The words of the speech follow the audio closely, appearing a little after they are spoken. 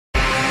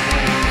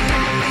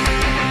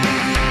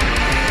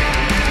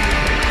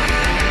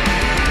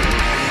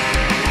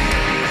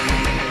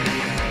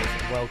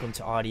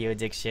welcome to Audio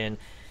Addiction.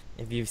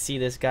 If you see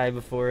this guy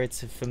before,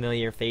 it's a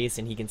familiar face,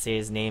 and he can say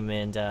his name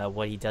and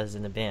what he does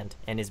in the band,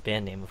 and his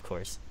band name, of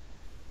course.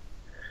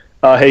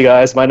 Hey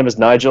guys, my name is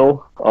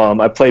Nigel.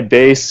 I play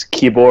bass,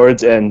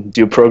 keyboards, and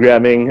do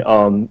programming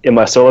in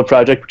my solo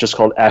project, which is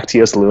called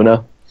Actias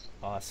Luna.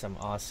 Awesome,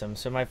 awesome.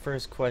 So my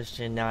first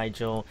question,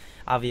 Nigel,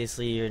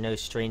 obviously you're no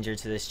stranger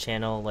to this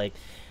channel. Like,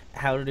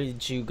 how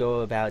did you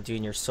go about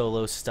doing your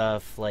solo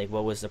stuff? Like,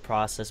 what was the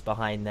process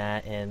behind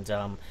that? And,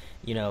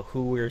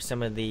 who were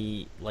some of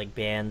the, like,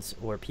 bands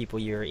or people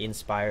you're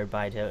inspired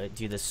by to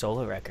do the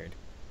solo record?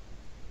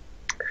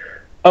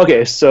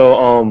 Okay,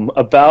 so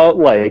about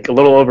like a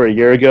little over a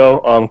year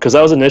ago, because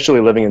I was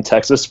initially living in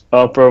Texas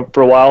for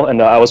a while,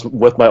 and I was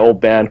with my old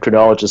band,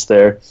 Chronologist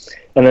there.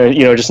 And then,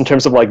 just in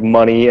terms of like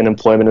money and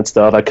employment and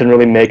stuff, I couldn't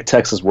really make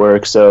Texas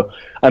work. So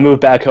I moved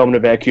back home to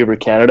Vancouver,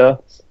 Canada.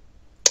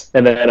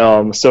 And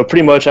then, so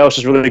pretty much I was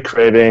just really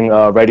craving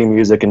writing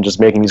music and just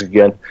making music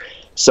again.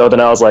 So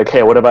then I was like,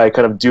 hey, what if I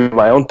kind of do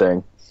my own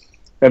thing?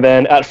 And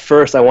then at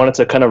first I wanted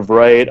to kind of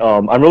write,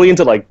 I'm really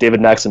into like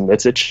David Max and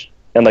Mitzich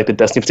and like the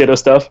Destiny Potato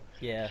stuff.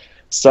 Yeah.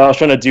 So I was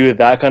trying to do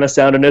that kind of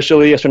sound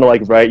initially. I was trying to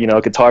like write,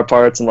 guitar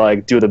parts and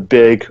like do the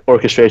big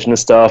orchestration and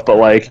stuff, but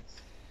like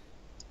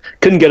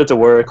couldn't get it to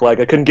work. Like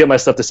I couldn't get my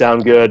stuff to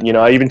sound good.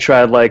 I even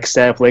tried like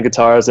sampling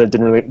guitars and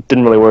it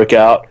didn't really work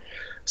out.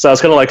 So I was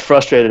kind of like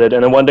frustrated.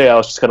 And then one day I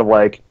was just kind of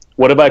like,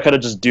 what if I kind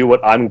of just do what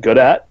I'm good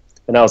at?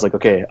 And I was like,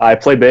 okay, I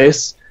play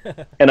bass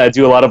and I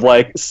do a lot of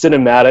like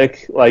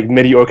cinematic, like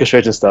MIDI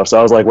orchestration stuff. So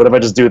I was like, what if I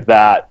just do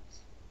that?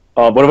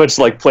 What if I just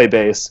like play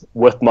bass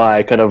with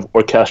my kind of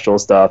orchestral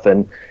stuff?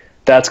 And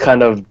that's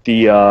kind of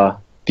the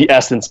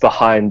essence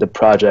behind the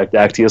project,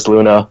 Actias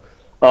Luna.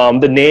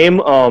 The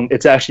name,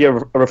 it's actually a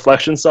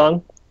reflection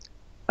song.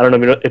 I don't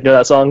know if you know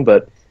that song,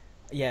 but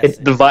Yes, it's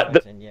the it's vibe.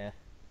 Reflection, yeah.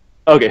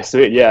 Okay, so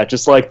yeah,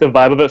 just like the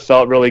vibe of it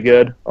felt really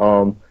good.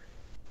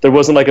 There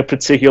wasn't like a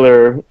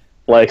particular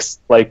like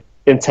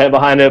intent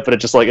behind it, but it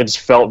just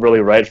felt really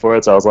right for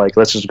it. So I was like,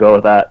 let's just go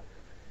with that,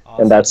 and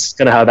Awesome. that's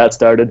kind of how that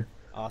started.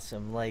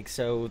 Awesome. Like,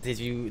 so did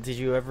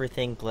you ever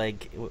think,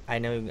 like, I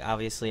know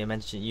obviously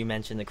you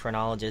mentioned the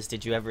chronologist.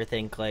 Did you ever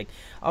think like,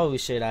 oh,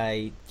 should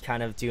I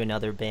kind of do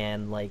another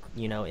band, like,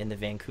 in the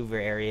Vancouver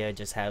area,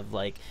 just have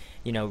like,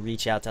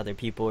 reach out to other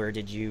people, or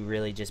did you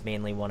really just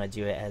mainly want to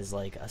do it as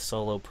like a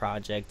solo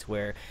project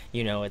where,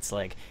 it's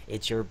like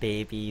it's your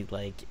baby?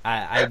 Like,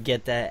 I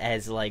get that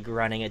as like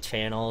running a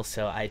channel,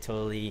 so I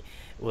totally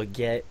would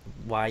get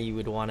why you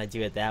would want to do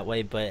it that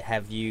way. But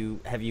have you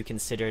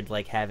considered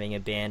like having a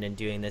band and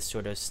doing this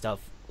sort of stuff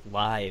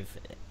live,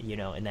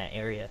 in that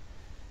area?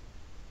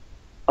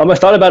 I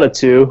thought about it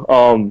too.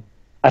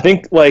 I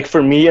think like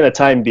for me in the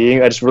time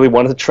being, I just really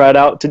wanted to try it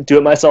out to do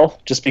it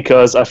myself, just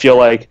because I feel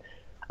like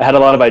I had a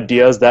lot of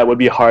ideas that would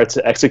be hard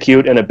to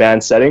execute in a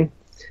band setting,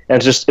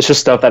 and it's just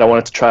stuff that I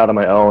wanted to try out on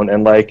my own.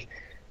 And like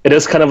it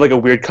is kind of like a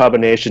weird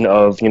combination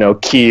of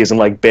keys and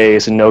like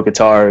bass and no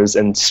guitars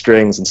and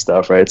strings and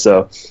stuff, right?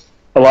 So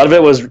a lot of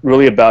it was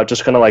really about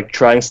just kind of like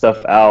trying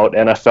stuff out,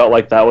 and I felt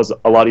like that was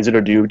a lot easier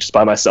to do just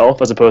by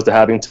myself as opposed to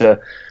having to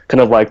kind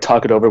of like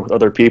talk it over with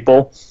other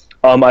people.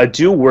 I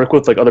do work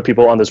with like other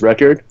people on this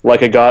record.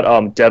 Like I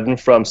got Devin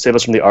from Save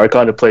Us from the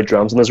Archon to play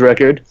drums on this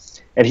record,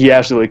 and he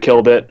absolutely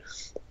killed it.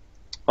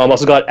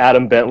 Also got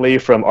Adam Bentley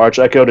from Arch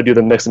Echo to do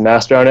the mix and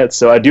master on it.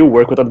 So I do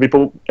work with other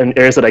people in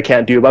areas that I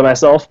can't do by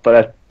myself.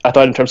 But I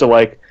thought in terms of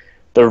like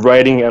the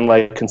writing and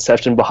like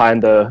conception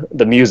behind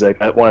the music,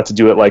 I wanted to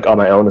do it like on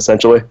my own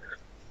essentially.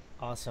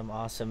 Awesome,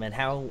 awesome. And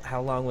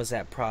how long was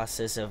that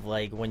process of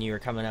like when you were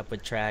coming up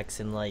with tracks,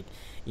 and like,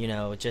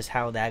 just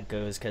how that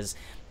goes? Because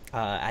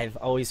I've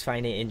always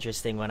find it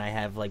interesting when I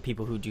have like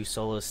people who do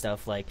solo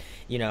stuff, like,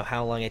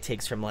 how long it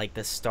takes from like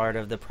the start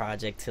of the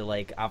project to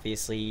like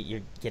obviously you're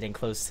getting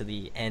close to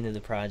the end of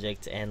the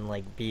project and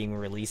like being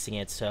releasing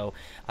it. So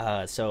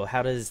how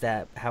has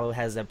that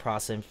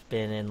process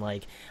been? And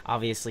like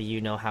obviously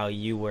how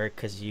you work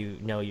because you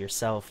know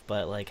yourself,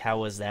 but like how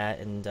was that?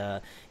 And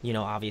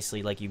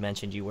obviously like you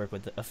mentioned you work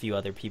with a few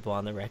other people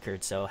on the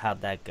record, so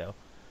how'd that go?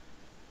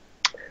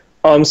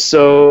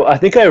 So I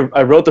think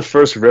I wrote the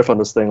first riff on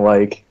this thing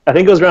like I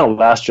think it was around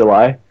last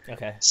July.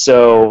 Okay.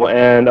 So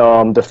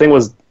and the thing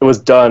was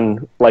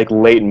done like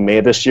late in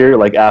May this year,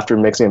 like after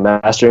mixing and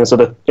mastering. So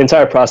the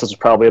entire process was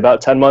probably about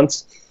 10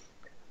 months.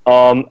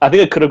 I think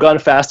it could have gone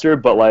faster,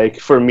 but like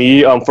for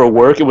me, for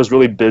work, it was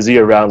really busy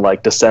around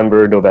like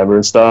December, November,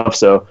 and stuff.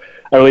 So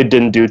I really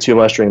didn't do too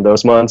much during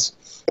those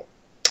months.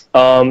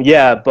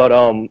 Yeah, but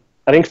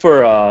I think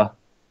for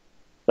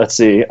let's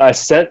see, I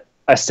sent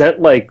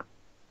like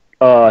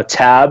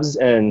tabs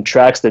and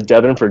tracks to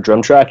Devin for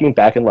drum tracking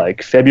back in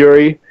like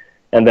February,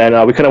 and then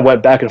we kind of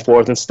went back and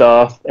forth and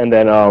stuff, and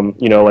then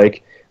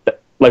like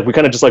we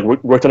kind of just like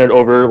worked on it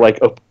over like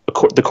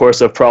the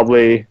course of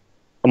probably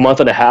a month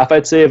and a half,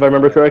 I'd say, if I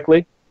remember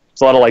correctly.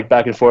 It's a lot of like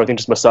back and forth and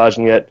just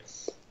massaging it,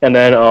 and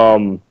then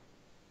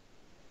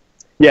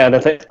yeah, and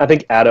I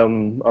think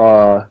Adam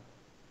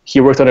he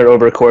worked on it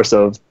over a course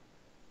of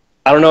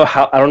I don't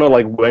know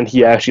like when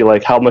he actually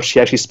like how much he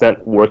actually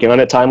spent working on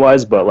it time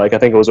wise, but like I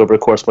think it was over the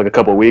course of like a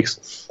couple of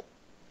weeks.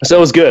 So it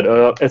was good.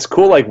 It's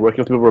cool like working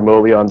with people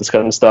remotely on this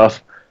kind of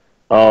stuff.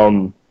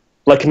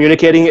 Like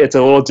communicating, it's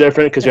a little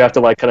different because you have to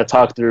like kind of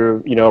talk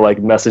through, you know, like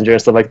Messenger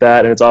and stuff like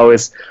that, and it's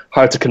always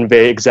hard to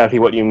convey exactly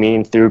what you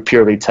mean through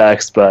purely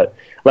text. But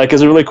like,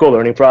 it's a really cool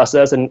learning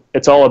process, and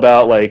it's all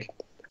about like,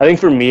 I think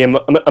for me, I'm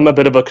a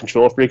bit of a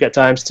control freak at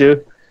times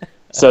too.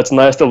 So it's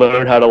nice to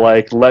learn how to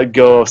like let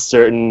go of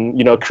certain,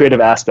 you know, creative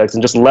aspects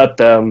and just let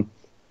them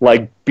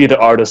like be the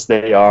artists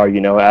they are,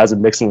 you know, as a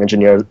mixing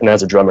engineer and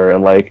as a drummer,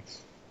 and like,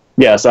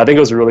 yeah. So I think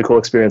it was a really cool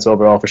experience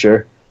overall for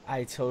sure.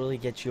 I totally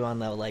get you on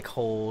the like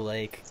whole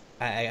like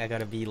I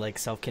gotta be like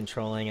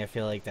self-controlling. I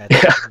feel like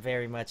that's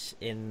very much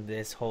in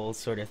this whole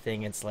sort of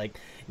thing. It's like,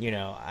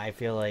 I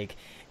feel like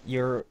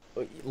you're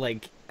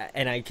like,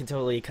 and I can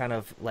totally kind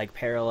of like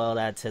parallel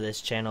that to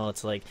this channel.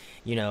 It's like,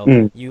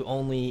 Mm. you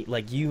only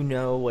like,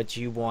 what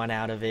you want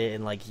out of it,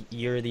 and like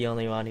you're the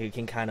only one who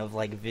can kind of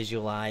like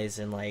visualize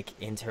and like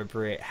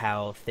interpret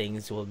how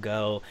things will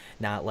go,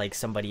 not like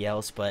somebody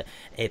else. But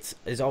it's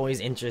always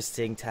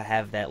interesting to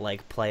have that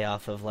like play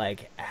off of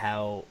like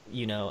how,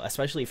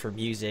 especially for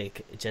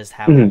music, just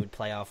how it Mm. would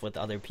play off with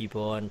other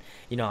people. And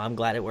I'm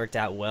glad it worked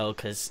out well,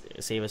 because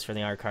Save Us from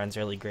the Archon's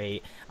really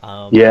great.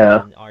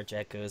 Yeah. And Art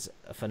Echo's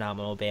a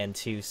phenomenal band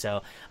too.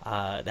 So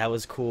that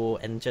was cool.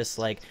 And just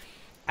like,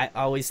 I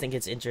always think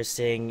it's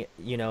interesting,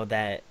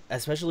 that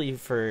especially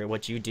for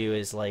what you do,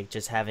 is like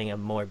just having a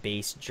more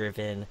bass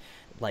driven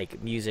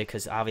like music,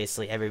 because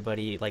obviously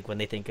everybody, like when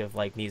they think of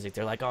like music,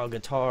 they're like, oh,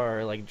 guitar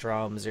or like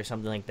drums or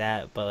something like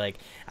that. But like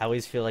I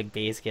always feel like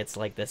bass gets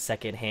like the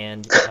second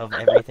hand of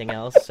everything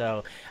else.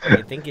 So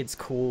I think it's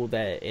cool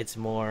that it's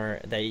more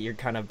that you're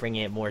kind of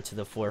bringing it more to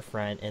the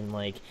forefront, and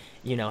like,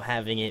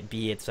 having it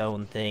be its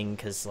own thing.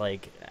 Because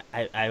like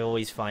I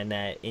always find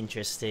that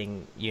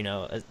interesting,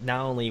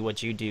 not only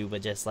what you do,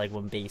 but just like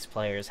when bass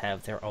players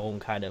have their own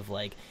kind of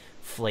like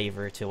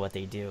flavor to what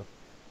they do.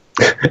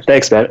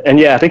 Thanks, man. And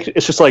yeah, I think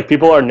it's just like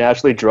people are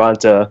naturally drawn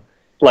to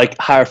like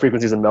higher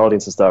frequencies and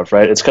melodies and stuff,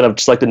 right? It's kind of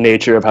just like the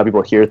nature of how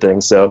people hear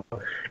things. So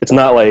it's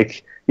not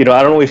like, I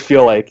don't really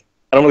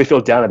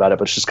feel down about it,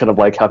 but it's just kind of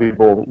like how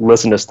people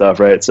listen to stuff,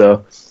 right?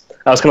 So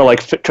I was kind of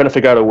like trying to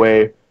figure out a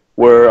way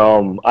where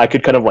I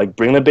could kind of like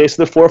bring the bass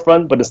to the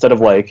forefront, but instead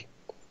of like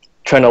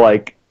trying to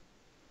like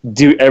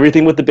do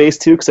everything with the bass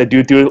too, because I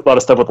do a lot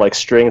of stuff with like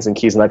strings and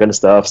keys and that kind of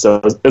stuff. So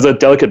there's a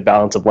delicate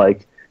balance of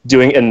like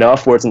doing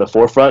enough where it's in the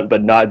forefront,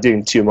 but not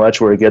doing too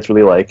much where it gets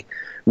really like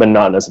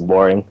monotonous and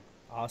boring.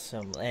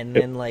 Awesome. And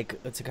then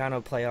like to kind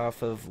of play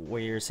off of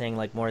where you're saying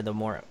like the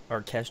more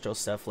orchestral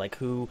stuff, like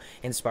who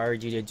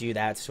inspired you to do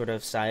that sort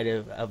of side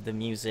of the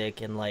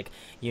music, and like,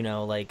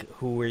 like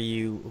who were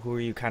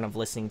you kind of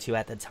listening to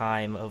at the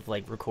time of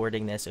like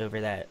recording this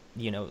over that,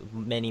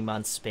 many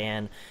months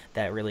span,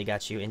 that really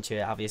got you into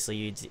it? Obviously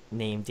you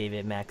named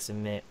David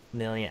Maximilian.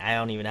 I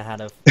don't even know how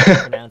to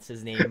pronounce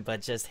his name,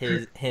 but just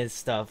his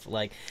stuff,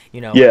 like,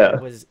 Yeah.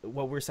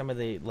 what were some of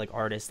the like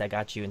artists that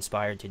got you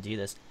inspired to do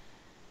this?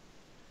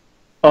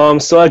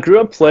 So I grew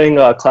up playing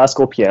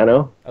classical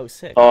piano. Oh,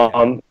 sick. Okay.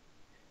 Um,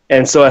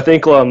 and so I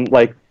think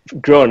like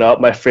growing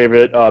up, my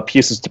favorite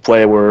pieces to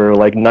play were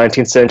like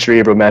 19th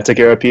century Romantic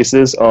era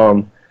pieces.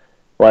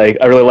 Like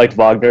I really like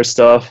Wagner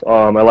stuff.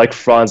 I like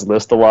Franz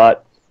Liszt a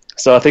lot.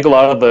 So I think a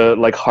lot of the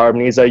like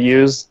harmonies I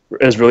use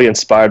is really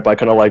inspired by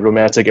kind of like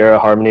Romantic era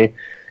harmony.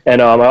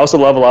 And I also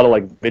love a lot of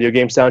like video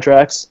game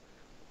soundtracks.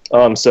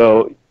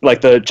 So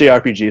like the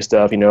JRPG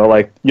stuff,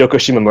 like Yoko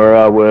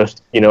Shimomura with,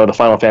 the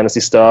Final Fantasy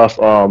stuff,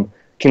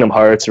 Kingdom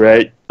Hearts,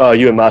 right?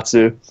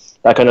 Uematsu,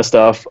 that kind of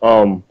stuff.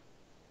 So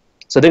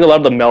I think a lot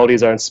of the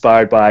melodies are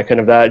inspired by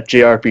kind of that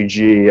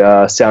JRPG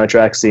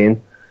soundtrack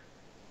scene.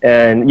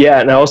 And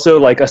yeah, and I also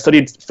like I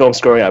studied film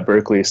scoring at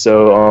Berkeley,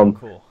 so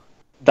Cool.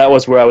 that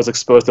was where I was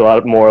exposed to a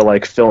lot more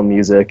like film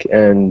music,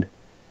 and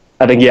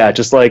I think yeah,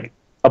 just like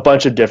a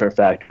bunch of different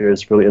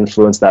factors really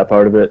influenced that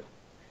part of it.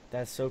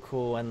 That's so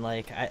cool. And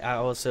like I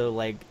also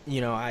like,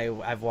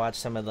 I've watched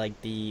some of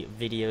like the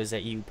videos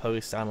that you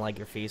post on like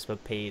your Facebook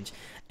page,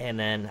 and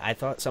then I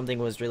thought something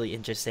was really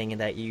interesting in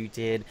that you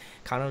did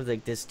kind of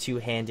like this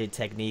two-handed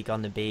technique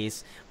on the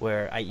bass,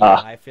 where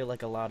Ah, I feel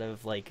like a lot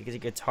of like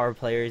guitar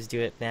players do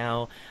it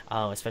now,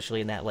 especially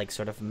in that like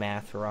sort of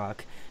math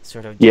rock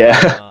sort of yeah.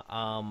 genre.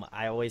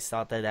 I always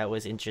thought that that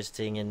was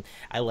interesting, and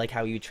I like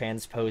how you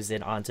transpose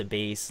it onto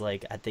bass.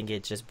 Like I think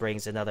it just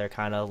brings another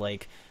kind of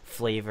like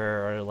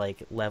flavor or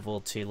like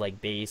level to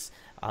like bass.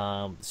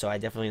 So I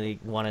definitely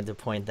wanted to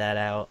point that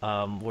out.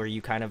 Were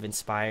you kind of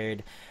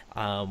inspired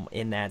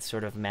in that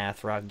sort of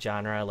math rock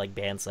genre, like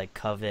bands like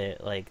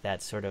Covet, like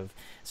that sort of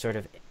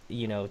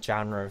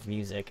genre of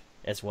music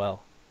as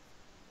well?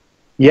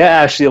 Yeah,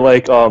 actually,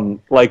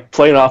 like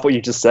playing off what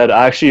you just said,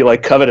 I actually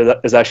like Covet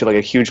is actually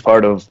like a huge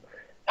part of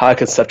how I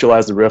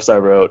conceptualized the riffs I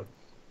wrote.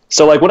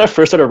 So like when I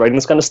first started writing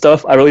this kind of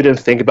stuff, I really didn't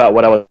think about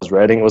what I was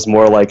writing. It was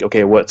more like,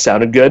 okay, what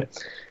sounded good,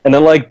 and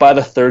then like by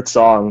the third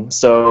song,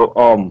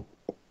 so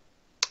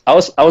I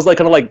was like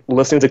kind of like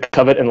listening to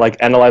Covet and like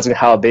analyzing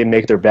how they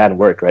make their band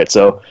work, right?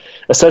 So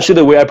essentially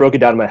the way I broke it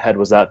down in my head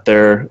was that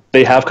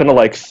they have kind of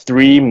like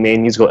three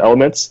main musical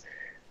elements.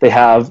 They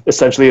have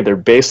essentially their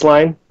bass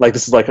line, like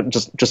this is like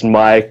just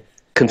my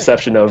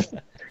conception of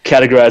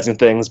categorizing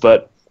things,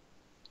 but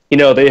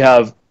they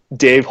have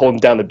Dave holding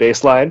down the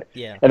bass line,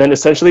 Yeah. and then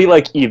essentially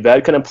like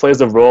Yvette kind of plays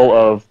the role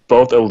of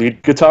both a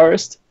lead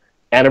guitarist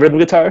and a rhythm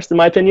guitarist, in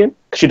my opinion.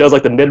 She does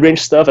like the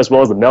mid-range stuff as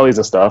well as the melodies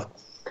and stuff.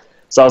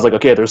 So I was like,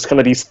 okay, there's kind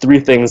of these three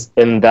things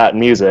in that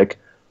music.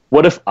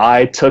 What if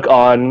I took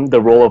on the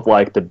role of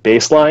like the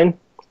bass line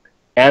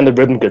and the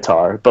rhythm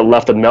guitar, but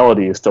left the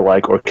melodies to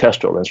like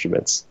orchestral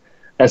instruments?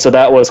 And so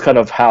that was kind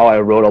of how I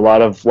wrote a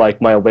lot of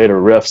like my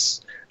later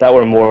riffs that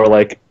were more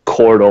like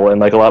chordal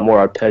and like a lot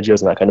more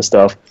arpeggios and that kind of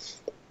stuff.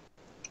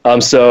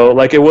 So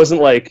like it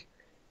wasn't like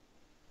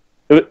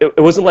I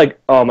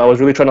was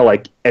really trying to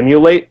like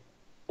emulate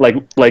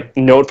like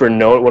note for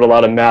note what a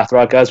lot of math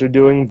rock guys were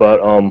doing, but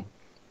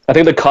I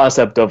think the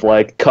concept of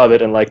like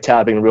Covet and like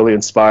tapping really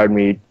inspired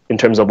me in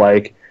terms of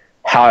like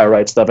how I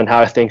write stuff and how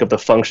I think of the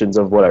functions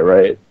of what I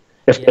write,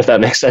 if Yeah. that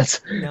makes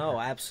sense. No,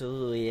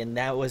 absolutely. And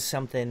that was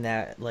something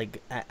that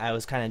like I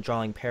was kind of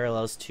drawing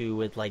parallels to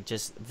with like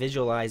just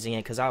visualizing it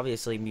because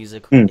obviously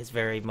music Mm. is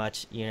very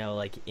much,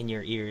 like in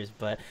your ears,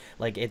 but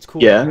like it's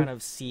cool to Yeah. kind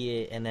of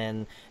see it and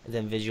then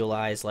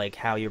visualize like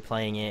how you're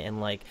playing it and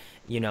like,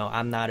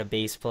 I'm not a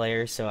bass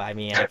player, so I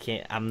mean,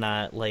 I'm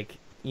not like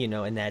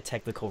in that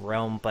technical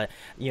realm, but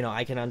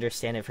I can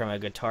understand it from a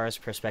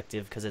guitarist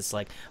perspective because it's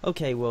like,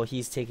 okay, well,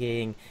 he's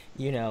taking,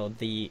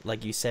 the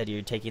like you said,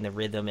 you're taking the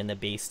rhythm and the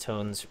bass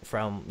tones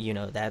from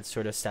that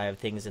sort of style of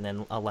things, and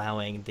then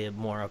allowing the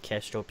more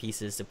orchestral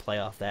pieces to play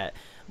off that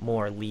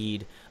more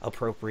lead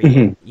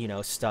appropriate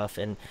Hmm. stuff.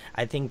 And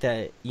I think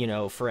that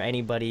for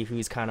anybody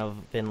who's kind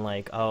of been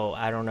like, oh,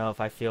 I don't know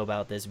if I feel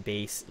about this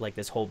bass, like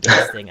this whole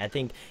bass thing, I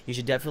think you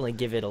should definitely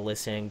give it a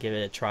listen, give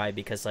it a try,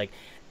 because like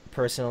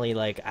personally,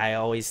 like I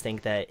always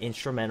think that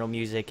instrumental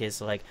music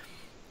is like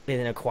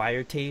an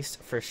acquired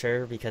taste for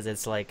sure, because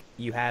it's like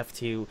you have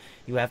to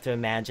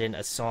imagine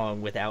a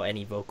song without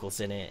any vocals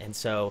in it. And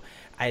so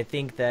I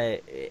think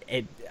that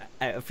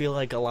I feel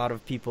like a lot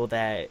of people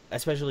that,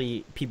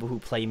 especially people who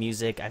play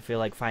music, I feel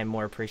like find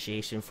more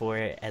appreciation for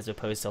it as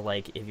opposed to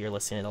like if you're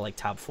listening to like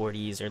top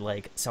 40s or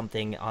like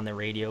something on the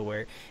radio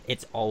where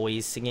it's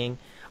always singing.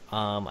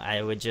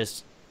 I would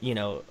just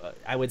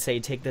I would say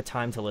take the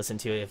time to listen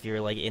to it if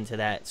you're like into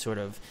that sort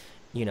of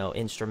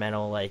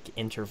instrumental, like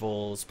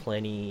intervals,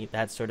 plenty,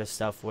 that sort of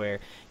stuff where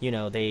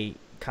they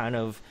kind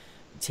of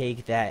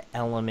take that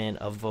element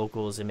of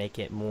vocals and make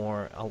it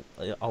more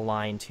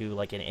aligned to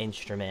like an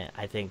instrument.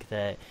 I think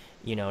that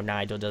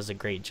Nigel does a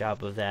great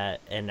job of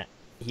that, and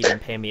he didn't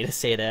pay me to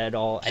say that at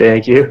all.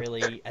 Thank you.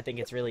 I think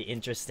it's really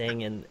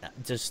interesting, and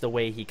just the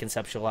way he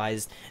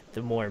conceptualized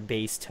the more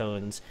bass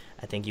tones,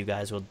 I think you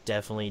guys will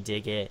definitely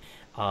dig it.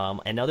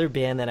 Another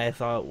band that I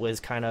thought was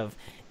kind of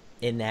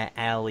in that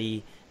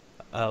alley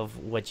of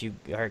what you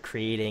are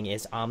creating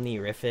is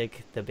Omnirific,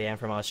 the band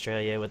from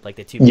Australia with like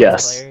the two bass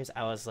Yes. players.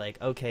 I was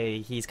like, okay,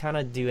 he's kind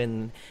of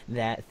doing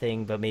that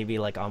thing, but maybe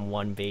like on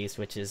one bass,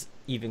 which is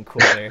even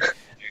cooler.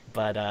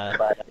 But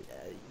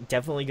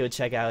definitely go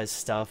check out his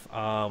stuff.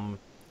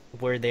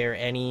 Were there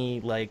any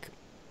like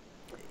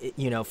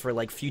for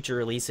like future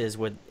releases,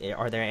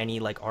 are there any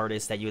like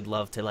artists that you would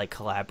love to like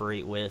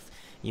collaborate with,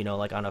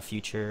 like on a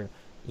future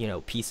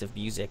piece of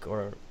music,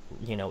 or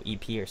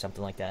EP or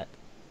something like that?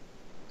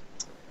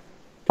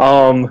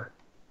 Um,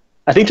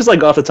 I think just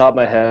like off the top of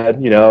my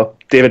head,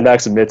 David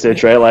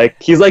Maximicic, right?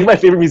 Like he's like my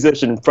favorite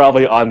musician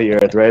probably on the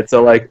earth, right?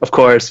 So like, of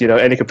course,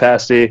 any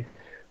capacity,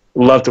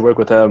 love to work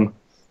with him.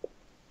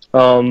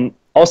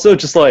 Also,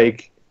 just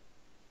like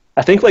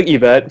I think like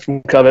Yvette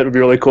from Covet would be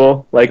really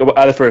cool. Like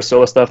either for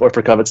solo stuff or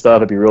for Covet stuff,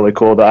 it'd be really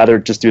cool to either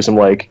just do some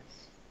like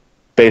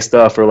bass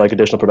stuff or like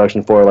additional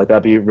production for. Like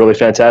that'd be really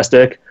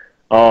fantastic.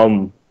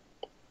 Um,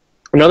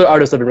 Another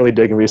artist I've been really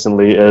digging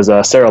recently is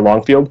Sarah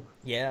Longfield.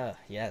 Yeah,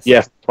 Yeah,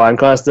 yes. Fine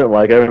Constant.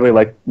 Like I really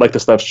like the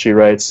stuff she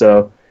writes,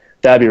 so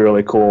that'd be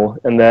really cool.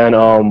 And then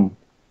I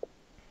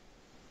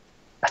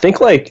think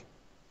like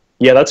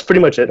yeah, that's pretty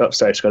much it. Oh,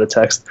 sorry, I just got a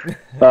text.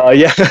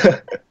 Yeah,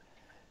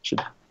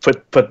 should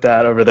put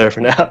that over there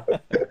for now.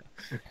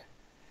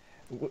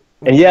 And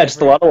Would you yeah,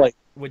 just a ever lot of like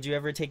would you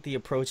ever take the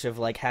approach of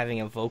like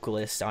having a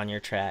vocalist on your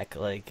track?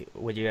 Like,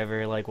 would you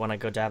ever like want to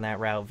go down that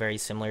route, very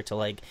similar to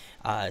like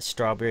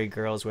Strawberry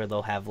Girls, where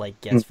they'll have like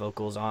guest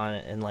vocals on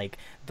it and like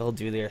they'll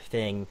do their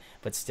thing,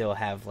 but still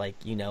have like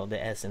the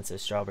essence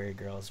of Strawberry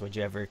Girls? Would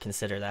you ever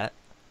consider that?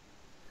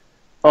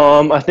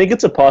 I think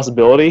it's a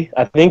possibility.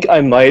 I think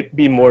I might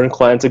be more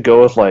inclined to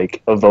go with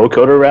like a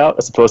vocoder route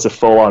as opposed to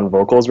full on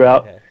vocals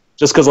route, Okay.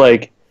 just because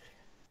like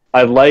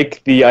I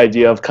like the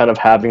idea of kind of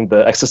having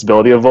the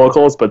accessibility of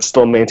vocals, but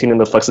still maintaining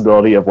the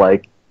flexibility of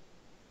like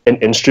an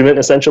instrument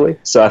essentially.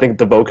 So I think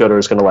the vocoder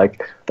is kind of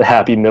like the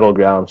happy middle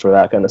ground for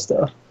that kind of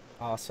stuff.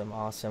 Awesome,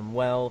 awesome.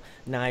 Well,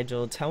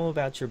 Nigel, tell them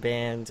about your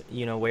band,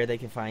 where they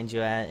can find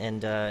you at,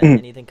 and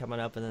anything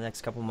coming up in the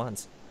next couple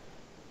months.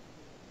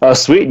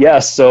 Sweet,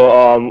 yes. So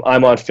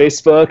I'm on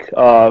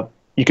Facebook.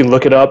 You can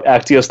look it up,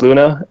 Actias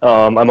Luna.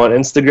 I'm on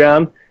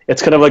Instagram.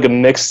 It's kind of like a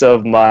mix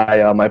of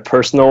my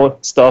personal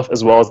stuff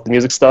as well as the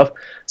music stuff.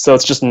 So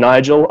it's just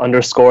Nigel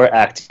underscore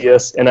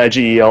Actias,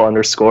 Nigel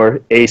underscore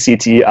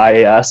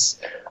Actias.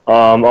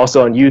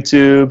 Also on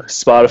YouTube,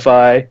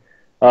 Spotify,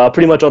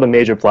 pretty much all the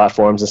major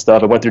platforms and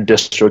stuff. I went through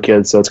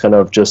DistroKid, so it's kind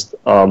of just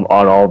on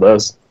all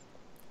those.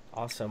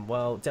 Awesome.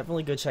 Well,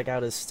 definitely go check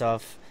out his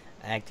stuff,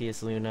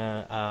 Actias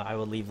Luna. I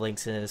will leave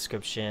links in the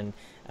description.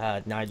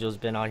 Nigel's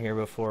been on here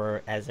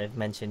before, as I've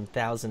mentioned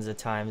thousands of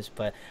times,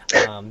 but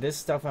this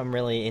stuff I'm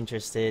really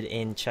interested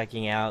in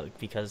checking out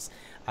because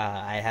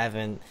I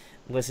haven't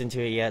listened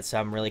to it yet, so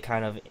I'm really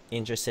kind of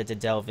interested to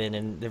delve in.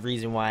 And the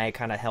reason why I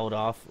kind of held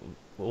off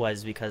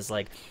was because,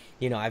 like,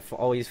 you know, I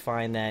always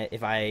find that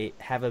if I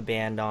have a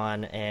band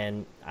on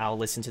and I'll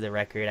listen to the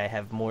record, I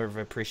have more of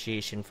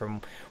appreciation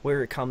from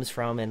where it comes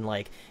from and,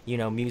 like, you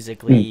know,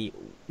 musically,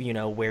 you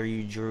know, where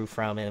you drew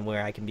from and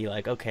where I can be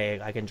like, okay,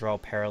 I can draw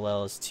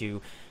parallels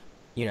to,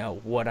 you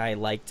know, what I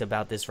liked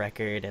about this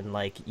record and,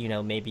 like, you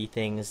know, maybe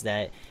things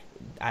that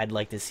I'd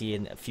like to see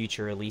in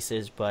future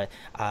releases. But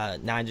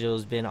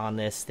Nigel's been on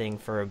this thing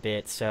for a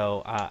bit,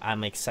 so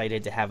I'm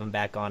excited to have him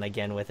back on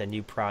again with a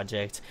new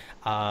project.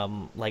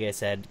 Like I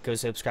said, go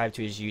subscribe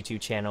to his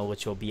YouTube channel,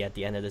 which will be at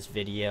the end of this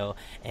video.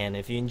 And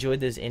if you enjoyed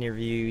this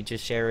interview,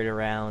 just share it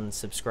around,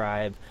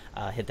 subscribe,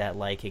 hit that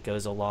like, it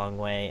goes a long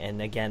way.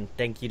 And again,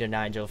 thank you to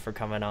Nigel for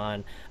coming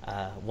on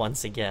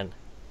once again.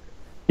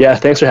 Yeah,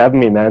 thanks for having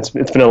me, man. It's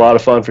been a lot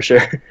of fun for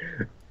sure.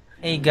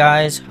 Hey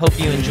guys, hope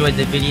you enjoyed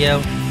the video.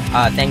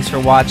 Thanks for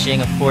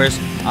watching. Of course,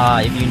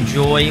 if you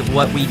enjoy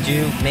what we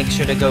do, make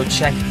sure to go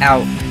check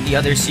out the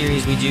other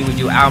series we do. We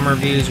do album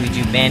reviews, we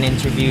do band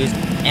interviews,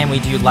 and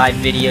we do live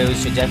videos,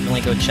 so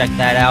definitely go check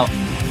that out.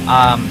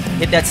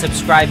 Hit that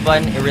subscribe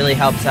button. It really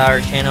helps our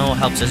channel,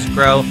 helps us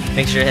grow.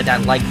 Make sure to hit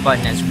that like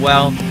button as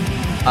well.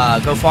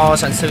 Go follow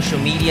us on social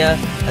media.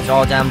 That's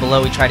all down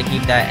below. We try to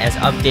keep that as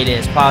updated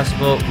as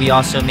possible. We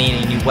also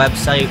made a new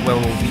website where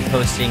we'll be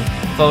posting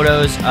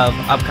photos of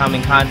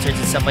upcoming concerts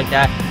and stuff like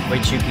that,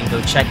 which you can go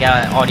check out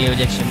at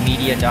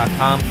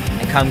audioaddictionmedia.com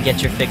and come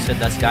get your fix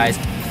with us, guys.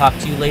 Talk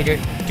to you later.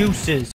 Deuces.